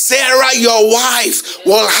 Sarah your wife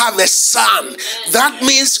will have a son. That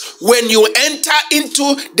means when you enter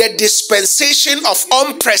into the dispensation of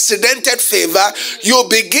unprecedented favor, you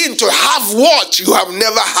begin to have what you have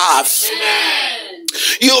never had.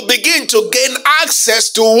 You begin to gain access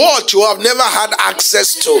to what you have never had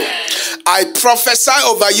access to. I prophesy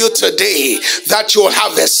over you today that you will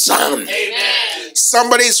have a son.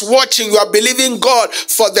 Somebody is watching. You are believing God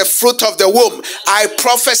for the fruit of the womb. I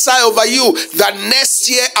prophesy over you that next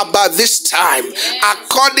year about this time,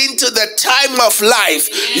 according to the time of life,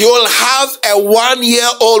 you will have a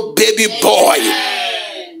 1-year-old baby boy.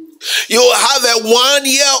 You'll have a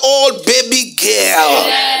 1-year-old baby girl.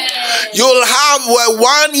 You'll have a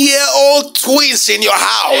 1-year-old twins in your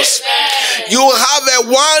house. You'll have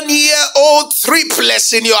a 1-year-old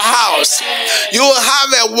triplets in your house. You'll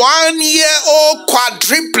have a 1-year-old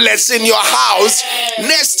quadruplets in your house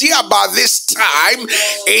next year about this time,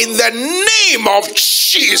 in the name of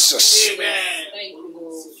Jesus.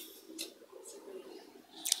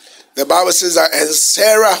 The Bible says that, and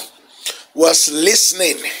Sarah was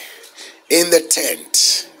listening in the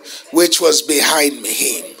tent which was behind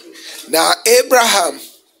him. Now Abraham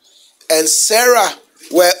and Sarah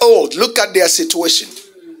were old. Look at their situation.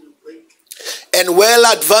 And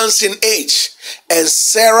well advanced in age. And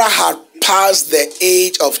Sarah had passed the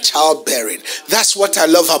age of childbearing. That's what I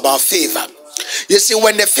love about favor. You see,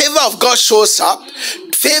 when the favor of God shows up,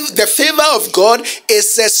 the favor of God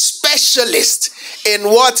is a specialist in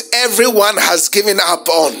what everyone has given up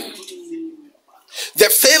on. The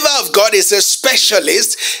favor of God is a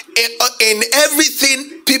specialist in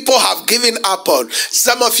everything people have given up on.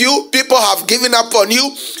 Some of you, people have given up on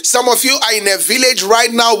you. Some of you are in a village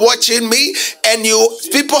right now watching me, and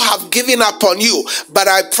people have given up on you. But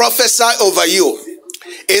I prophesy over you,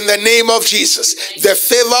 in the name of Jesus, the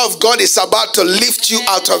favor of God is about to lift you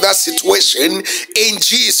out of that situation in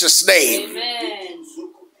Jesus' name. Amen.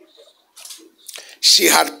 She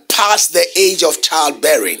had passed the age of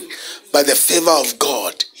childbearing, but the favor of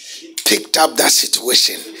God picked up that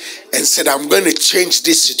situation and said, I'm going to change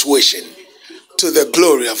this situation to the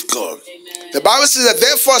glory of God. Amen. The Bible says that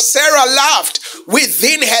therefore Sarah laughed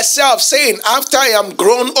within herself, saying, after I am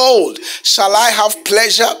grown old, shall I have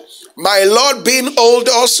pleasure, my Lord being old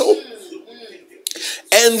also?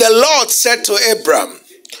 And the Lord said to Abram,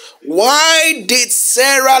 why did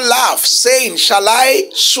Sarah laugh, saying, shall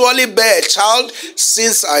I surely bear a child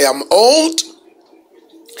since I am old?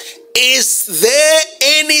 Is there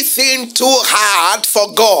anything too hard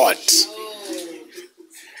for God?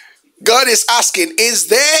 God is asking, is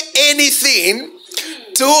there anything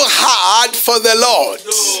too hard for the Lord?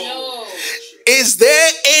 No. Is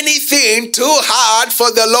there anything too hard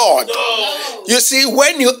for the Lord? No. You see,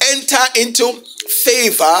 when you enter into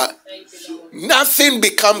favor, nothing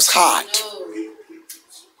becomes hard.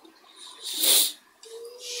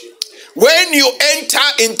 When you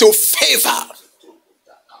enter into favor,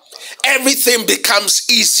 everything becomes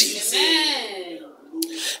easy. Amen.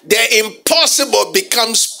 The impossible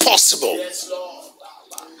becomes possible. Yes,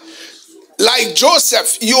 like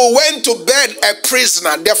Joseph, you went to bed a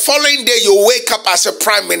prisoner. The following day you wake up as a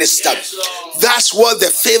prime minister. Yes, that's what the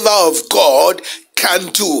favor of God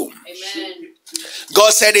can do. Amen.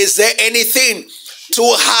 God said, is there anything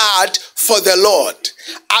too hard for the Lord?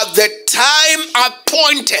 At the time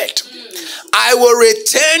appointed, I will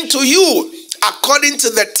return to you according to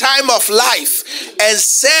the time of life, and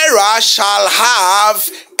Sarah shall have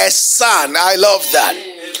a son. I love that.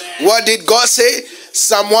 Amen. What did God say?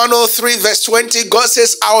 Psalm 103 verse 20, God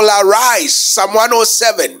says, I will arise. Psalm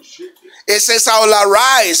 107, it says, I will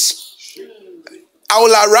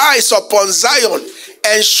arise upon Zion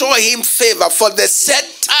and show him favor, for the set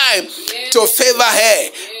time to favor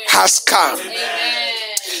her has come. Amen.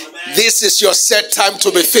 This is your set time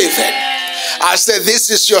to be favored. I said, this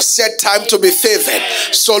is your set time to be favored.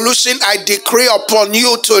 Solution, I decree upon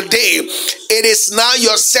you today, it is now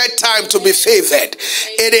your set time to be favored.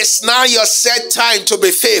 It is now your set time to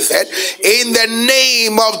be favored in the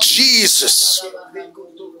name of Jesus.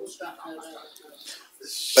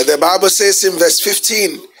 But the Bible says in verse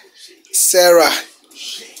 15, Sarah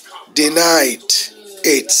denied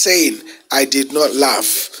it, saying, I did not laugh,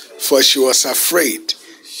 for she was afraid.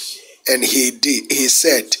 And he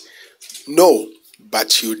said, no,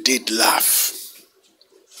 but you did laugh.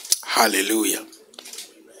 Hallelujah.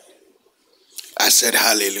 I said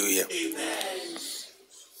hallelujah. Amen.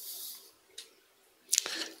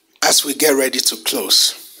 As we get ready to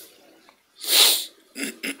close,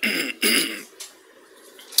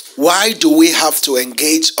 why do we have to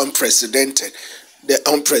engage the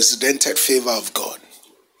unprecedented favor of God?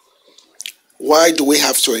 Why do we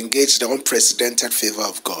have to engage the unprecedented favor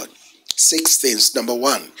of God? 6 things. Number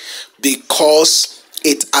 1, because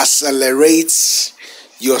it accelerates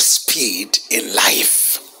your speed in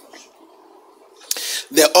life.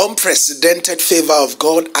 The unprecedented favor of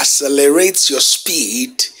God accelerates your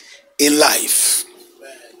speed in life.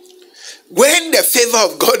 When the favor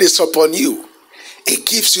of God is upon you, it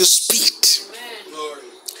gives you speed.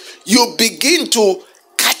 You begin to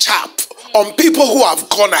catch up on people who have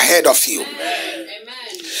gone ahead of you.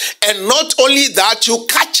 And not only that, you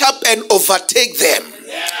catch up and overtake them.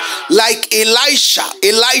 Like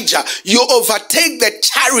Elijah, you overtake the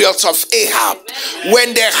chariots of Ahab.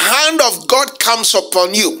 When the hand of God comes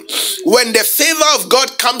upon you, when the favor of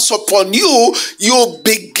God comes upon you, you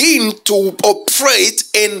begin to operate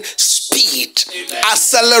in speed.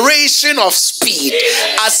 Acceleration of speed.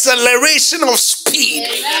 Acceleration of speed.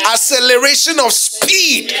 Acceleration of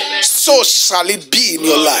speed. So shall it be in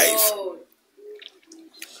your life.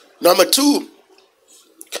 Number 2,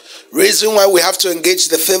 reason why we have to engage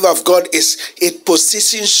the favor of God is it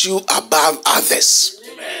positions you above others.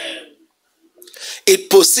 It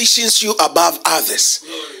positions you above others.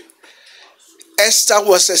 Esther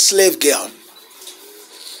was a slave girl.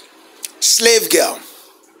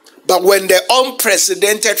 But when the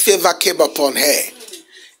unprecedented favor came upon her,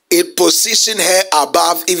 it positioned her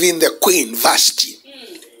above even the queen, Vashti.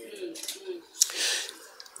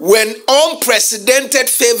 When unprecedented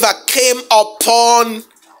favor came upon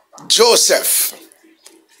Joseph,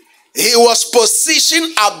 he was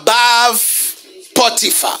positioned above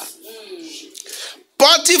Potiphar.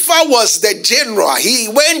 Potiphar was the general. He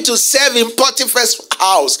went to serve in Potiphar's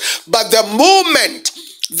house. But the moment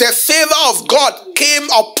the favor of God came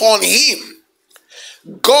upon him,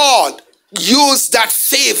 God used that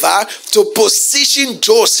favor to position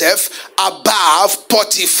Joseph above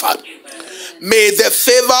Potiphar. May the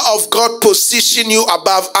favor of God position you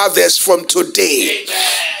above others from today.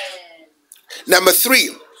 Number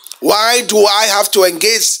 3, why do I have to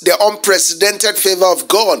engage the unprecedented favor of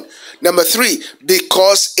God? Number 3,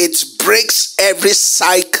 because it breaks every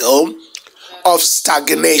cycle of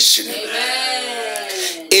stagnation.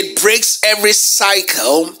 It breaks every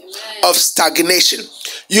cycle of stagnation.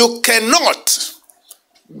 You cannot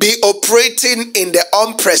be operating in the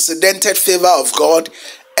unprecedented favor of God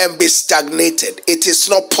and be stagnated. It is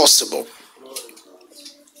not possible.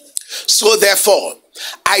 So therefore,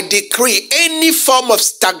 I decree any form of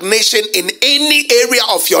stagnation in any area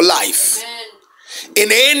of your life, in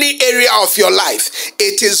any area of your life,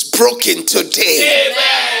 it is broken today.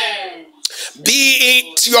 Amen.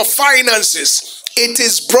 Be it your finances, it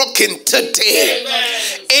is broken today.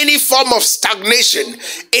 Amen. Any form of stagnation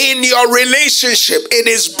in your relationship, it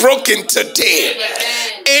is broken today. Amen.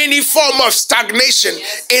 Any form of stagnation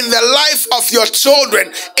in the life of your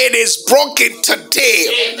children, it is broken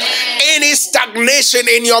today. Amen. Any stagnation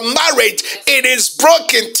in your marriage, it is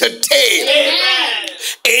broken today. Amen.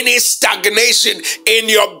 Any stagnation in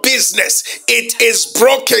your business, it is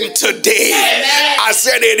broken today. Amen. I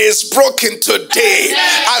said it is broken today.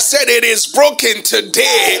 Amen. I said it is broken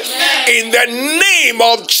today. Amen. In the name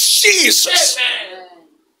of Jesus. Amen.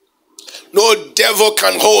 No devil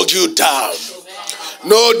can hold you down.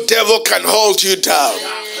 No devil can hold you down.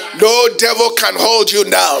 No devil can hold you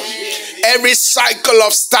down. Every cycle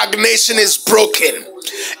of stagnation is broken.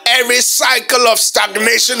 Every cycle of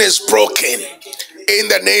stagnation is broken. In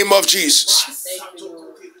the name of Jesus.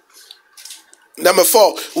 Number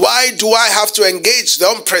 4, why do I have to engage the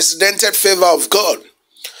unprecedented favor of God?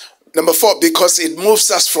 Number 4, because it moves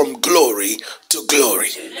us from glory to glory.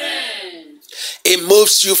 It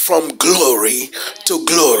moves you from glory to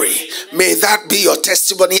glory. May that be your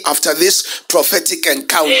testimony after this prophetic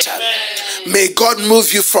encounter. May God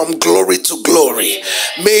move you from glory to glory.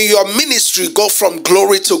 May your ministry go from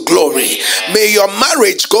glory to glory. May your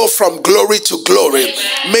marriage go from glory to glory.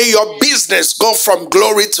 May your business go from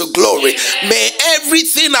glory to glory. May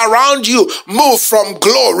everything around you move from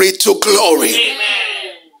glory to glory.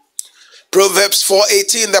 Proverbs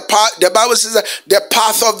 4:18, the Bible says that the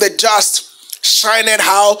path of the just shineth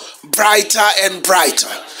how brighter and brighter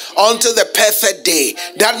unto the perfect day.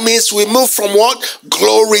 That means we move from what?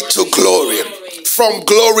 Glory to glory. From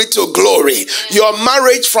glory to glory. Your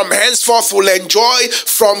marriage from henceforth will enjoy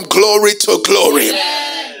from glory to glory.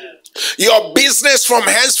 Your business from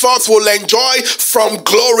henceforth will enjoy from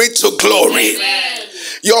glory to glory.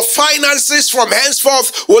 Your finances from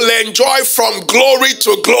henceforth will enjoy from glory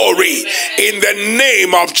to glory. In the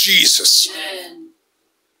name of Jesus.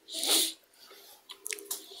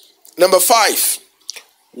 Number 5,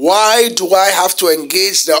 why do I have to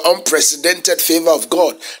engage the unprecedented favor of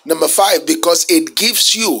God? Number 5, because it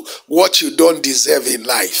gives you what you don't deserve in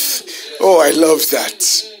life. Oh, I love that.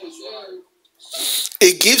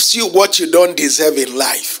 It gives you what you don't deserve in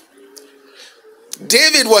life.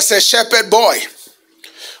 David was a shepherd boy.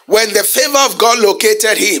 When the favor of God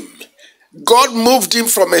located him, God moved him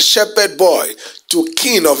from a shepherd boy to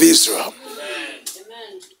king of Israel.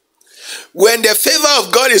 When the favor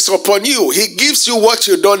of God is upon you, he gives you what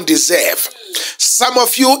you don't deserve. Some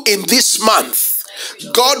of you in this month,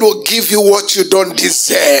 God will give you what you don't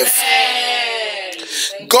deserve.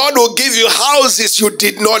 God will give you houses you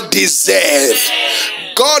did not deserve.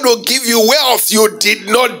 God will give you wealth you did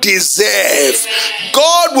not deserve.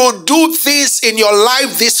 God will do things in your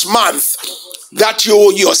life this month that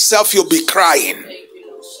you yourself you'll be crying.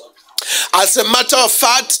 As a matter of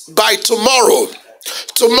fact, by tomorrow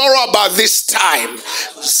about this time,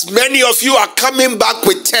 many of you are coming back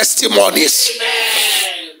with testimonies.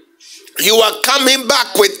 You are coming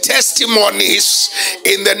back with testimonies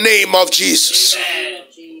in the name of Jesus.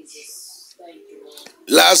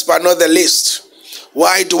 Last but not the least,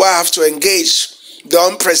 why do I have to engage the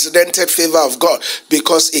unprecedented favor of God?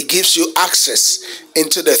 Because it gives you access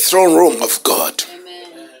into the throne room of God.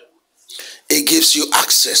 It gives you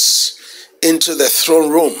access into the throne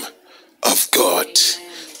room of God.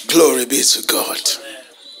 Glory be to God.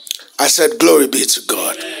 I said glory be to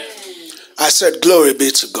God. I said glory be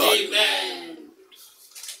to God.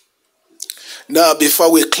 Now before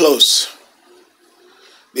we close,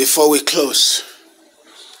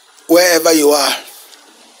 wherever you are,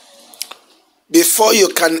 before you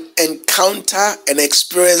can encounter and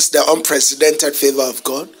experience the unprecedented favor of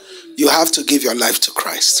God, you have to give your life to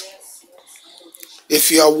Christ. If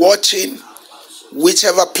you are watching,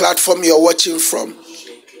 whichever platform you are watching from,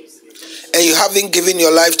 and you haven't given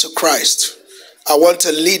your life to Christ, I want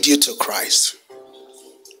to lead you to Christ.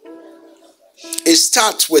 It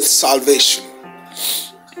starts with salvation.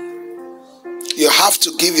 You have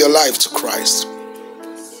to give your life to Christ.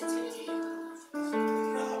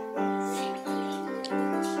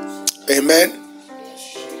 Amen.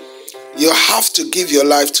 You have to give your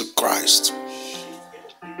life to Christ.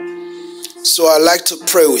 So I'd like to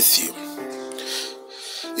pray with you.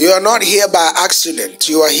 You are not here by accident.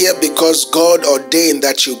 You are here because God ordained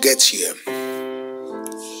that you get here.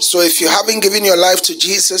 So if you haven't given your life to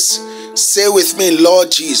Jesus, say with me,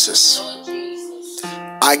 Lord Jesus,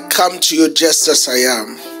 I come to you just as I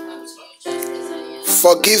am.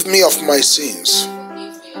 Forgive me of my sins.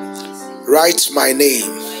 Write my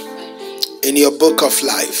name in your book of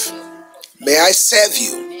life. May I serve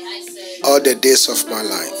you all the days of my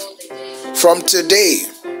life. From today,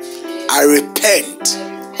 I repent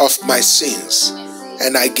of my sins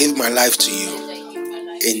and I give my life to you.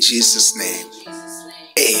 In Jesus' name,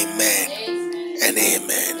 amen and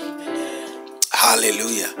amen.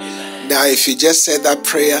 Hallelujah. Now, if you just said that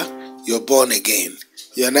prayer, you're born again.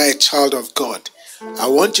 You're now a child of God. I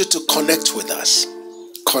want you to connect with us.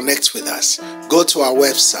 Connect with us. Go to our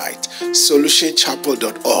website,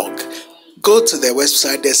 solutionchapel.org. Go to the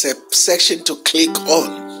website. There's a section to click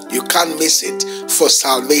on. You can't miss it, for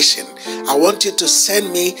salvation. I want you to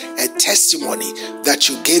send me a testimony that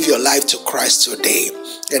you gave your life to Christ today.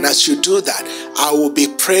 And as you do that, I will be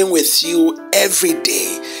praying with you every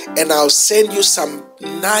day. And I'll send you some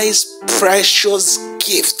nice, precious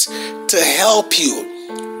gift to help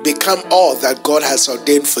you become all that God has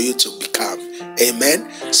ordained for you to become. Amen.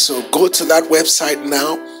 So go to that website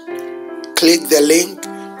now. Click the link.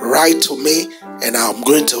 Write to me. And I'm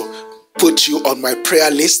going to put you on my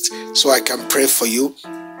prayer list so I can pray for you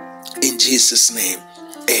in Jesus' name.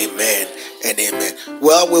 Amen and amen.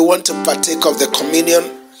 Well, we want to partake of the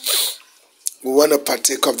communion. We want to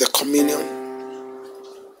partake of the communion.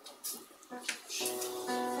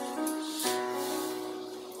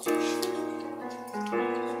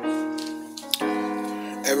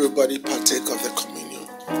 Everybody partake of the communion.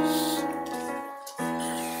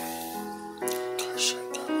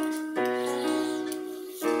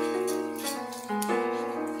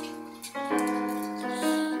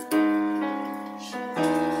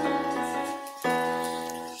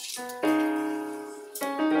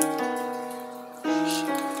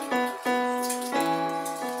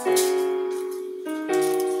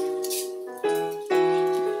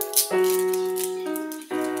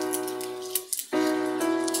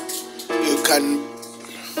 Can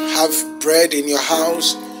have bread in your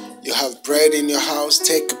house. You have bread in your house.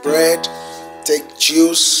 Take bread, take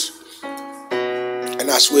juice, and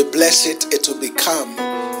as we bless it, it will become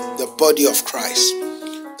the body of Christ.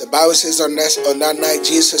 The Bible says on that night,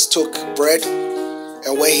 Jesus took bread,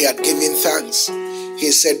 and when he had given thanks,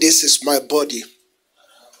 he said, "This is my body,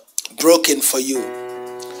 broken for you.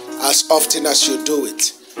 As often as you do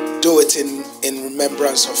it in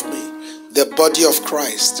remembrance of me." The body of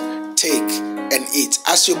Christ. Take and eat.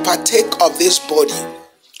 As you partake of this body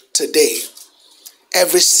today,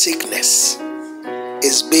 every sickness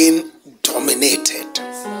is being dominated.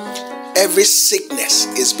 Every sickness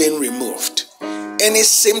is being removed. Any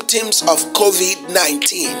symptoms of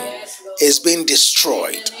COVID-19 is being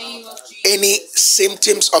destroyed. Any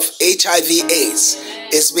symptoms of HIV/AIDS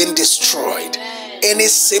is being destroyed. Any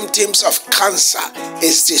symptoms of cancer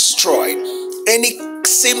is destroyed. Any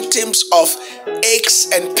symptoms of aches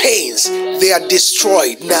and pains, they are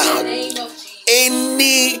destroyed now.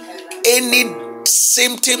 Any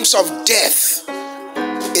symptoms of death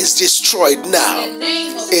is destroyed now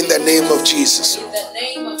in the name of Jesus.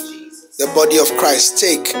 The body of Christ,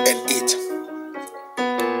 take and eat.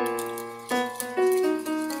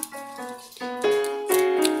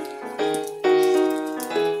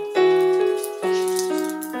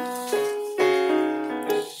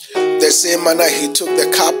 The same manner he took the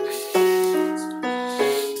cup,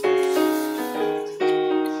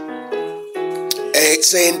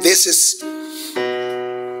 saying, "This is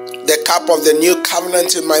the cup of the new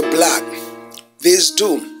covenant in my blood. This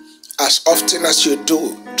do, as often as you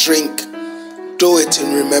do drink, do it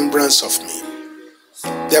in remembrance of me."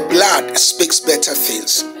 The blood speaks better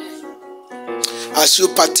things. As you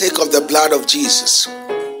partake of the blood of Jesus,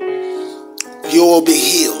 you will be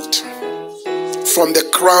healed from the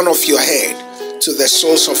crown of your head to the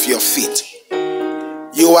soles of your feet.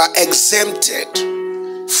 You are exempted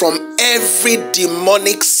from every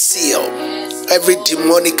demonic seal, every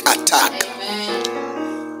demonic attack.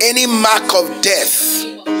 Any mark of death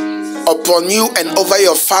upon you and over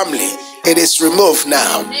your family, it is removed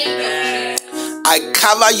now. I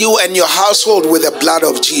cover you and your household with the blood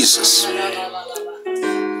of Jesus.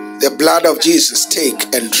 The blood of Jesus, take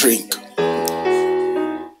and drink.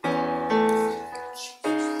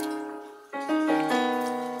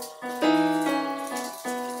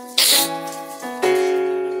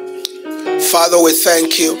 Father, we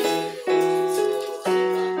thank you.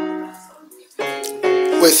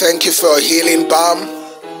 We thank you for your healing balm.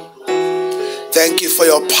 Thank you for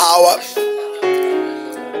your power.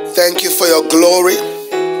 Thank you for your glory.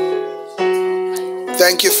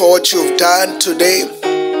 Thank you for what you've done today.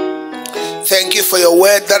 Thank you for your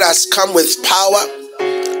word that has come with power.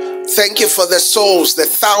 Thank you for the souls, the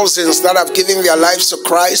thousands that have given their lives to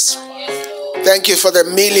Christ. Thank you for the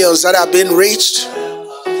millions that have been reached.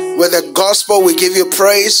 With the gospel, we give you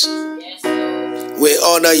praise. We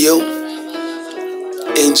honor you.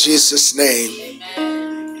 In Jesus' name,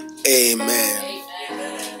 amen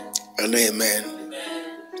and amen.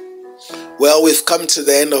 Well, we've come to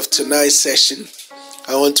the end of tonight's session.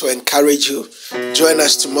 I want to encourage you. Join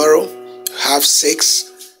us tomorrow, 6:30.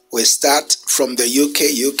 We start from the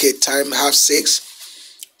UK time, 6:30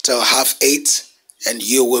 till 8:30, and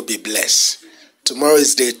you will be blessed. Tomorrow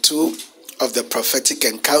is day 2 of the prophetic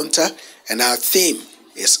encounter, and our theme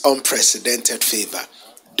is unprecedented favor.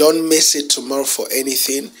 Don't miss it tomorrow for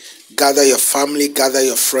anything. Gather your family, gather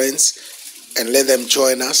your friends, and let them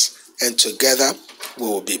join us, and together we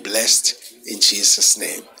will be blessed in Jesus'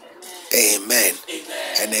 name. Amen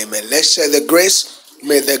and amen. Let's share the grace.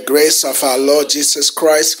 May the grace of our Lord Jesus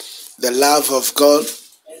Christ, the love of God,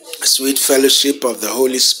 sweet fellowship of the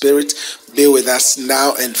Holy Spirit be with us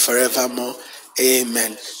now and forevermore.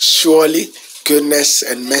 Amen. Surely goodness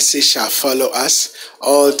and mercy shall follow us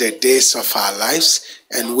all the days of our lives,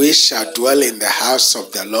 and we shall dwell in the house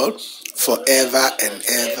of the Lord forever and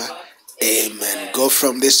ever. Amen. Go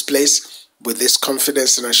from this place with this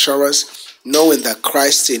confidence and assurance, knowing that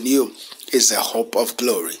Christ in you is the hope of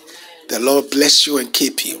glory. The Lord bless you and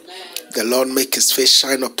keep you. The Lord make his face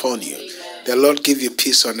shine upon you. The Lord give you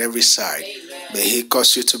peace on every side. May he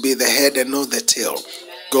cause you to be the head and not the tail.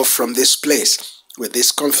 Go from this place with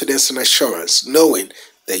this confidence and assurance, knowing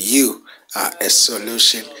that you are a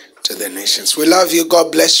solution to the nations. We love you.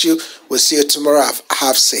 God bless you. We'll see you tomorrow at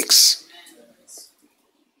 6:30.